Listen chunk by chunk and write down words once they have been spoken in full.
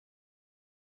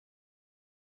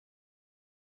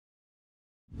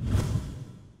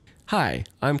Hi,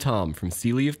 I'm Tom from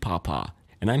Seelye of Paw Paw,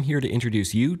 and I'm here to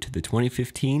introduce you to the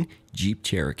 2015 Jeep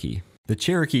Cherokee. The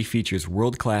Cherokee features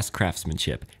world-class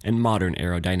craftsmanship and modern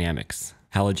aerodynamics.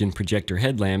 Halogen projector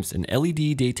headlamps and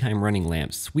LED daytime running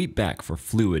lamps sweep back for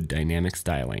fluid dynamic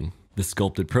styling. The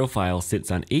sculpted profile sits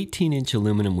on 18-inch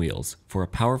aluminum wheels for a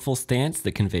powerful stance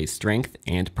that conveys strength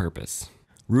and purpose.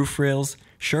 Roof rails,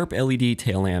 sharp LED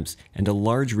tail lamps, and a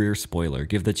large rear spoiler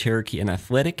give the Cherokee an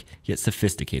athletic yet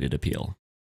sophisticated appeal.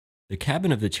 The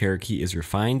cabin of the Cherokee is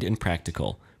refined and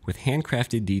practical, with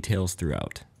handcrafted details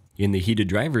throughout. In the heated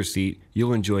driver's seat,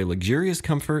 you'll enjoy luxurious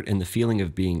comfort and the feeling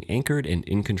of being anchored and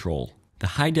in control. The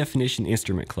high-definition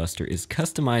instrument cluster is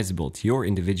customizable to your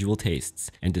individual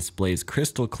tastes and displays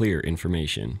crystal clear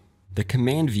information. The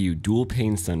Command View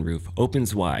dual-pane sunroof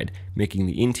opens wide, making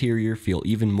the interior feel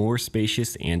even more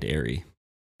spacious and airy.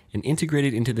 And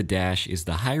integrated into the dash is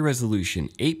the high-resolution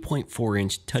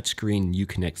 8.4-inch touchscreen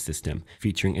Uconnect system,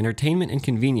 featuring entertainment and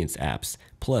convenience apps,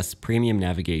 plus premium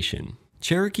navigation.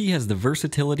 Cherokee has the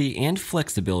versatility and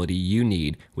flexibility you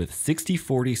need with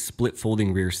 60/40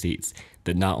 split-folding rear seats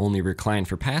that not only recline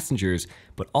for passengers,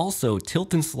 but also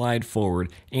tilt and slide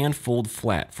forward and fold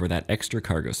flat for that extra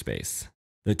cargo space.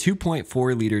 The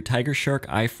 2.4-liter Tiger Shark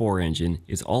i4 engine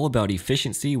is all about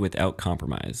efficiency without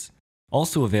compromise.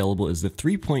 Also available is the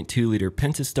 3.2-liter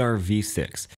Pentastar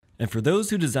V6, and for those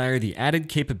who desire the added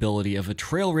capability of a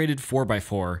trail-rated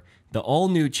 4x4, the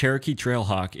all-new Cherokee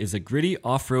Trailhawk is a gritty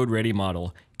off-road ready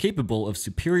model, capable of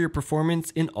superior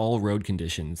performance in all road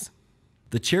conditions.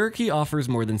 The Cherokee offers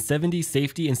more than 70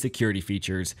 safety and security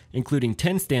features, including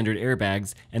 10 standard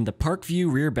airbags and the Park View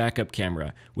rear backup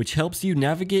camera, which helps you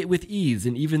navigate with ease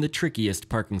in even the trickiest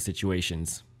parking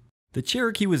situations. The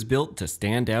Cherokee was built to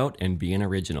stand out and be an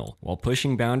original, while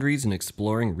pushing boundaries and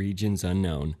exploring regions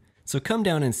unknown. So come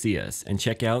down and see us and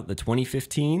check out the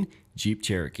 2015 Jeep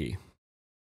Cherokee.